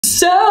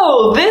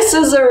So, this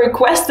is a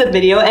requested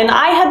video and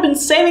I had been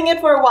saving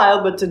it for a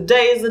while, but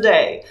today is the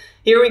day.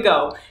 Here we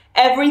go.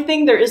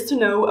 Everything there is to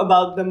know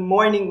about the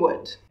morning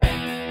wood.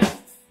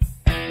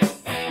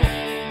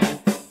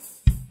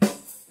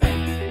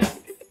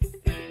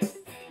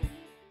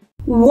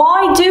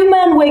 Why do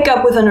men wake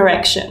up with an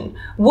erection?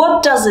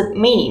 What does it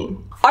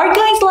mean? Are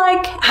guys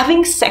like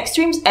having sex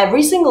dreams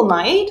every single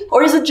night?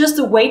 Or is it just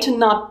a way to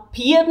not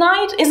pee at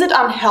night? Is it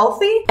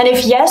unhealthy? And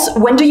if yes,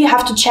 when do you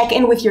have to check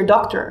in with your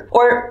doctor?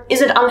 Or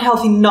is it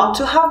unhealthy not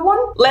to have one?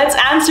 Let's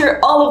answer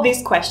all of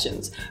these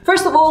questions.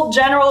 First of all,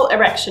 general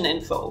erection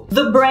info.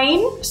 The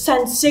brain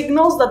sends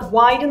signals that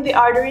widen the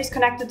arteries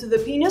connected to the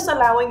penis,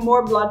 allowing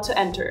more blood to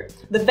enter.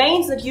 The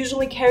veins that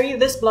usually carry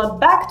this blood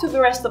back to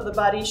the rest of the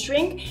body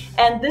shrink,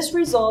 and this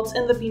results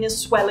in the penis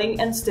swelling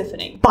and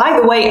stiffening. By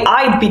the way,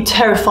 I'd be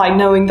terrified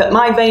knowing that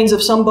my veins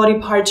of some body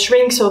part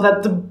shrink so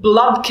that the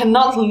blood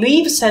cannot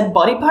leave said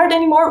body part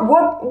anymore.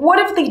 What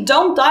if they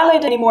don't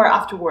dilate anymore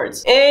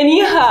afterwards?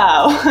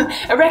 Anyhow,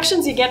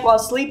 erections you get while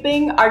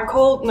sleeping are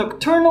called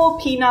nocturnal,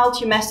 penile,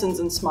 tumescence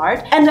and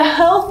smart, and a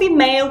healthy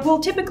male will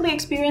typically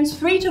experience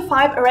 3 to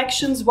 5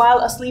 erections while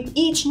asleep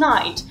each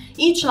night,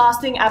 each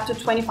lasting up to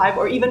 25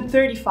 or even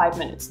 35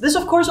 minutes. This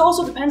of course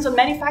also depends on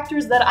many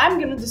factors that I'm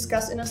gonna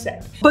discuss in a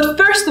sec. But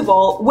first of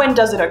all, when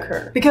does it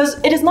occur? Because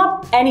it is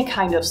not any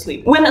kind of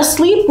sleep. When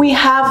asleep, we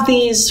have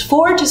these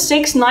 4 to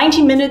 6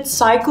 90-minute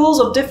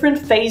cycles of different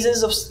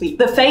phases of sleep.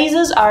 The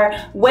phases are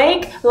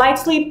wake, light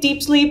sleep,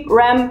 deep sleep,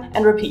 REM,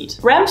 and repeat.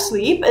 REM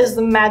sleep is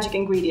the magic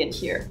ingredient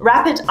here.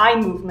 Rapid eye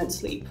movement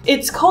sleep.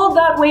 It's called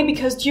that way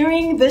because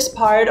during this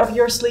part of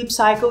your sleep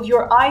cycle,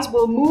 your eyes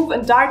will move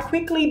and dart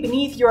quickly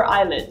beneath your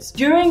eyelids.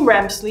 During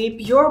REM sleep,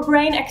 your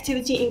brain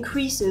activity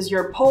increases,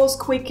 your pulse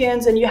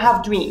quickens, and you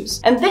have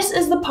dreams. And this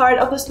is the part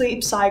of the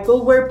sleep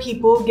cycle where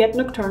people get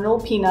nocturnal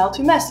penile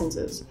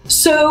tumescences.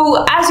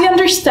 So, as you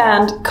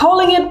understand,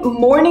 calling it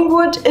morning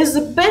wood is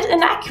a bit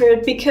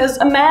inaccurate because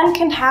a man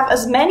can have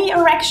as many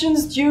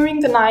erections during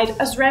the night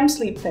as REM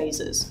sleep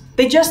phases.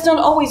 They just don't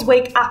always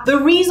wake up. The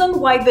reason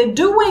why they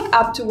do wake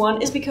up to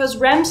one is because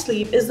REM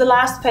sleep is the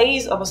last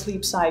phase of a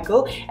sleep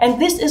cycle, and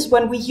this is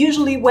when we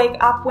usually wake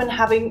up when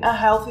having a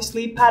healthy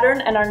sleep pattern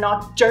and are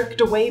not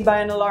jerked away by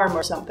an alarm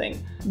or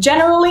something.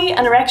 Generally,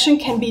 an erection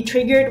can be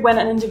triggered when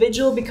an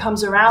individual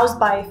becomes aroused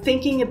by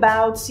thinking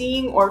about,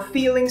 seeing or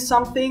feeling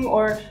something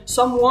or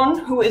someone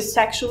who is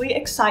sexually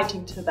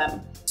exciting to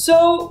them.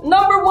 So,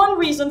 number one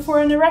reason for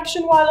an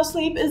erection while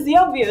asleep is the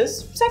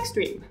obvious sex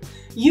dream.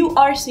 You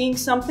are seeing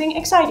something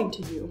exciting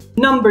to you.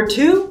 Number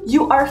two,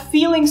 you are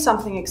feeling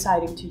something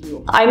exciting to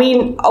you. I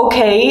mean,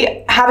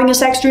 okay, having a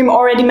sex dream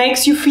already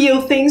makes you feel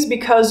things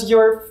because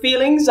your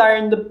feelings are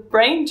in the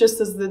brain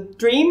just as the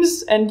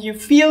dreams, and you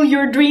feel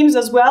your dreams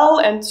as well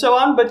and so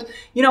on, but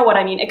you know what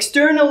I mean,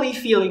 externally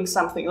feeling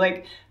something,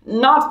 like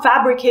not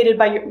fabricated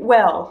by your,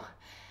 well,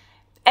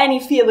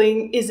 any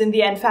feeling is in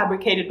the end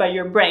fabricated by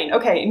your brain.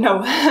 Okay,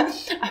 no,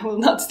 I will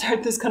not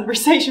start this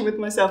conversation with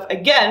myself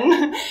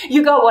again.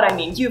 You got what I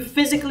mean. You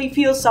physically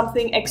feel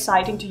something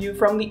exciting to you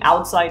from the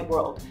outside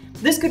world.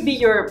 This could be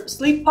your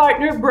sleep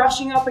partner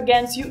brushing up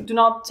against you. Do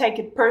not take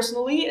it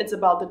personally. It's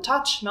about the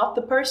touch, not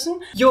the person.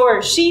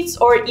 Your sheets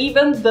or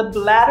even the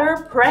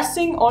bladder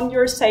pressing on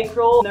your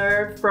sacral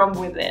nerve from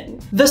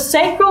within. The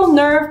sacral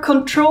nerve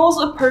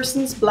controls a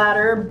person's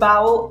bladder,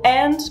 bowel,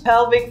 and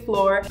pelvic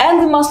floor,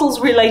 and the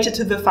muscles related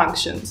to the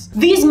functions.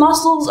 These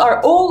muscles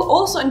are all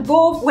also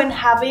involved when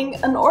having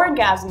an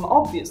orgasm,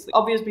 obviously.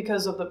 Obvious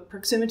because of the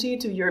proximity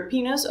to your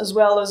penis, as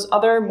well as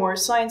other more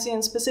sciencey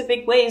and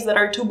specific ways that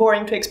are too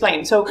boring to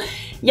explain. So,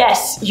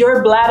 yes,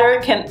 your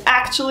bladder can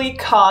actually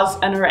cause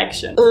an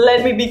erection.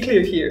 Let me be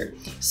clear here.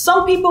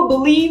 Some people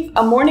believe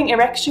a morning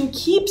erection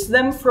keeps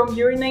them from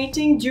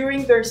urinating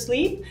during their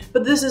sleep,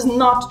 but this is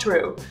not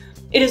true.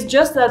 It is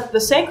just that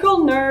the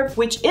sacral nerve,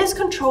 which is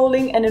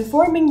controlling and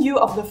informing you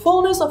of the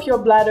fullness of your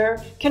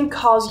bladder, can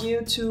cause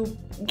you to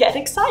get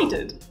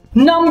excited.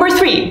 Number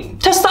 3,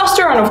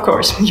 testosterone, of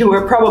course. You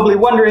were probably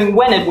wondering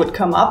when it would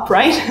come up,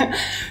 right?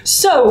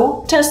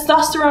 So,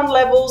 testosterone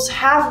levels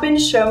have been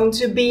shown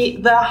to be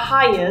the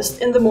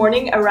highest in the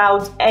morning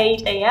around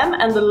 8 AM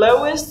and the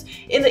lowest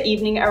in the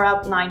evening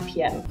around 9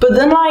 PM. But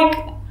then,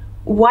 like,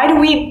 why do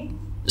we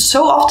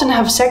so often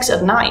have sex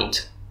at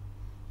night?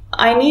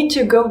 I need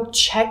to go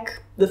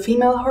check the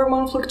female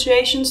hormone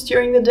fluctuations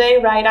during the day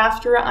right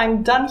after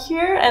I'm done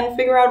here and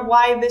figure out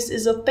why this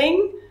is a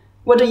thing.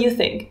 What do you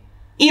think?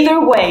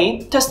 Either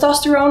way,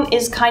 testosterone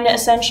is kind of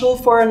essential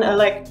for an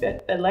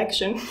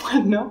election.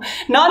 No,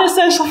 not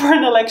essential for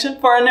an election,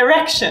 for an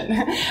erection.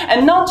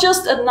 And not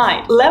just at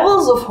night.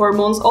 Levels of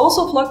hormones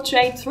also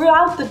fluctuate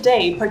throughout the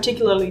day,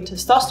 particularly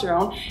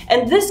testosterone,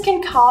 and this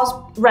can cause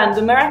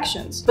random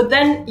erections. But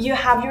then you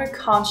have your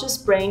conscious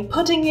brain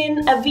putting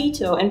in a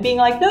veto and being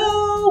like,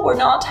 no, we're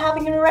not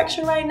having an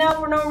erection right now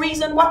for no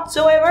reason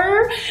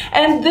whatsoever.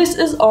 And this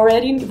is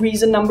already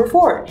reason number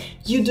 4.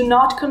 You do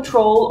not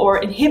control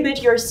or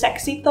inhibit your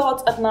sexy crazy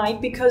thoughts at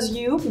night because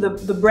you,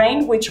 the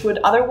brain, which would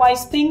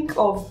otherwise think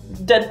of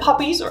dead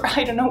puppies or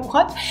I don't know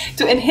what,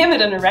 to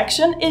inhibit an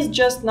erection is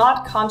just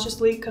not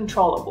consciously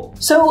controllable.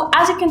 So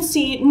as you can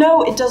see,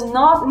 no, it does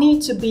not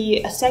need to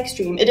be a sex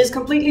dream. It is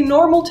completely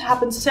normal to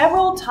happen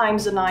several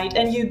times a night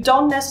and you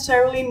don't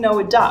necessarily know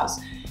it does.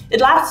 It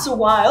lasts a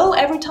while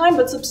every time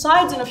but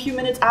subsides in a few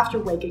minutes after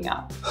waking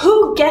up.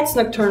 Who gets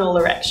nocturnal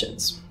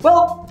erections?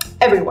 Well,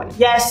 everyone.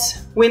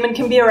 Yes, women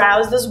can be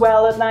aroused as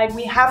well at night.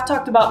 We have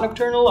talked about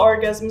nocturnal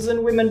orgasms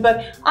in women,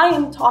 but I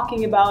am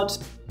talking about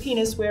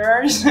penis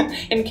wearers,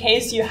 in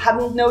case you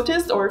hadn't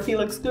noticed or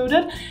feel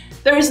excluded.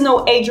 There is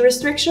no age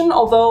restriction,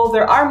 although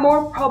there are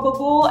more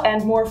probable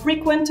and more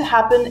frequent to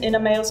happen in a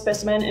male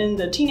specimen in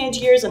the teenage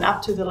years and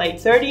up to the late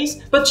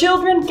 30s. But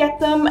children get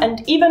them,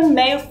 and even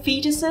male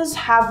fetuses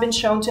have been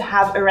shown to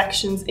have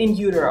erections in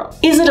utero.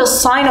 Is it a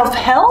sign of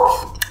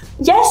health?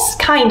 Yes,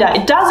 kinda.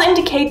 It does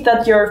indicate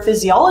that your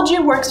physiology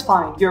works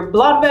fine. Your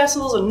blood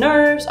vessels and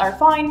nerves are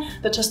fine,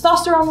 the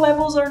testosterone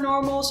levels are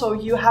normal, so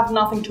you have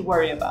nothing to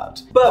worry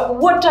about. But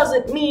what does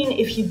it mean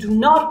if you do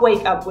not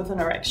wake up with an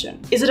erection?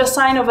 Is it a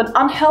sign of an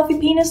unhealthy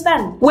penis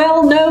then?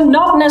 Well, no,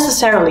 not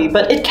necessarily,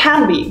 but it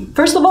can be.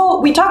 First of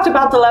all, we talked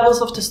about the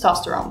levels of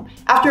testosterone.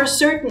 After a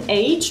certain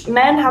age,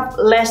 men have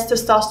less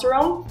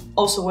testosterone,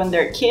 also when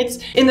they're kids,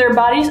 in their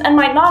bodies and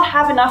might not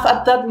have enough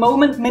at that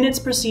moment, minutes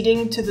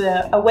preceding to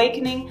the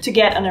awakening, to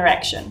get an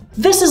erection.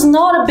 This is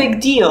not a big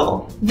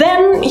deal.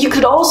 Then you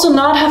could also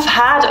not have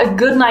had a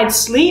good night's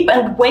sleep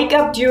and wake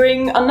up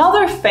during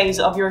another phase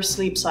of your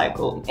sleep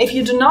cycle. If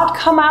you do not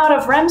come out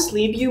of REM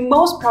sleep, you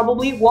most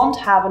probably won't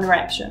have an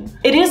erection.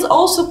 It is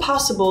also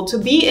possible to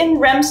be in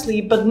REM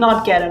sleep but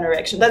not get an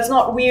erection. That's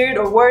not weird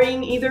or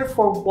worrying either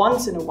for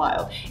once in a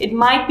while. It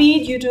might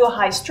be due to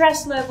high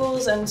stress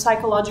levels and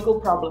psychological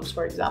problems,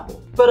 for example.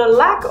 But a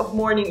lack of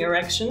morning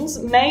erections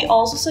may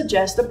also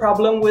suggest a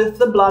problem with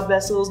the blood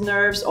vessels,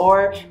 nerves,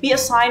 or be a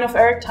sign of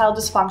erectile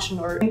dysfunction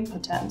or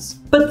impotence.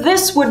 But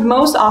this would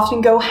most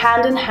often go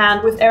hand in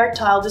hand with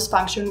erectile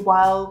dysfunction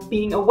while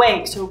being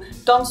awake, so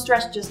don't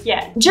stress just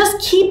yet. Just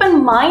keep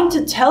in mind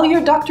to tell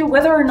your doctor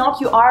whether or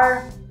not you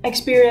are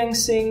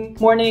experiencing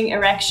morning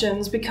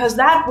erections, because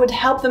that would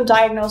help them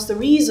diagnose the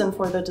reason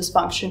for the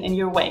dysfunction in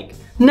your wake.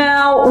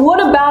 Now, what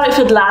about if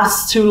it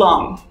lasts too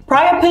long?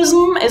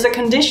 Priapism is a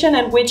condition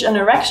in which an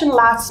erection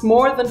lasts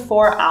more than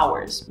 4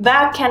 hours.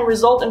 That can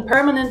result in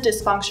permanent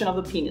dysfunction of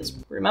the penis.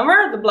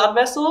 Remember, the blood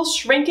vessels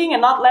shrinking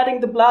and not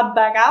letting the blood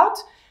back out?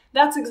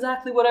 That's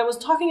exactly what I was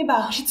talking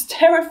about. It's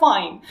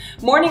terrifying.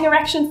 Morning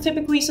erections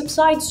typically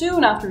subside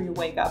soon after you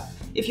wake up.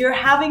 If you're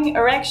having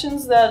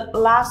erections that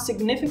last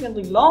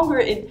significantly longer,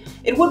 it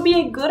would be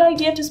a good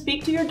idea to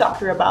speak to your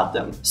doctor about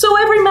them.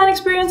 So every man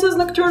experiences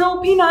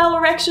nocturnal penile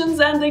erections,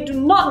 and they do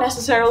not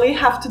necessarily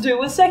have to do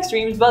with sex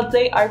dreams, but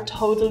they are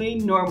totally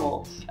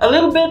normal. A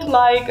little bit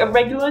like a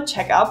regular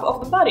checkup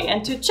of the body.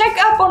 And to check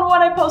up on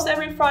what I post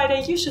every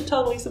Friday, you should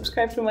totally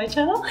subscribe to my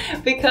channel,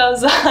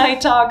 because I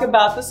talk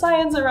about the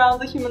science around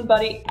the human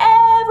body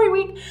every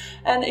week.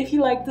 And if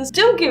you like this,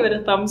 do give it a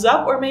thumbs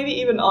up or maybe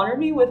even honor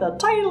me with a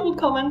tiny little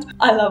comment.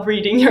 I love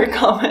reading your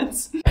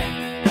comments.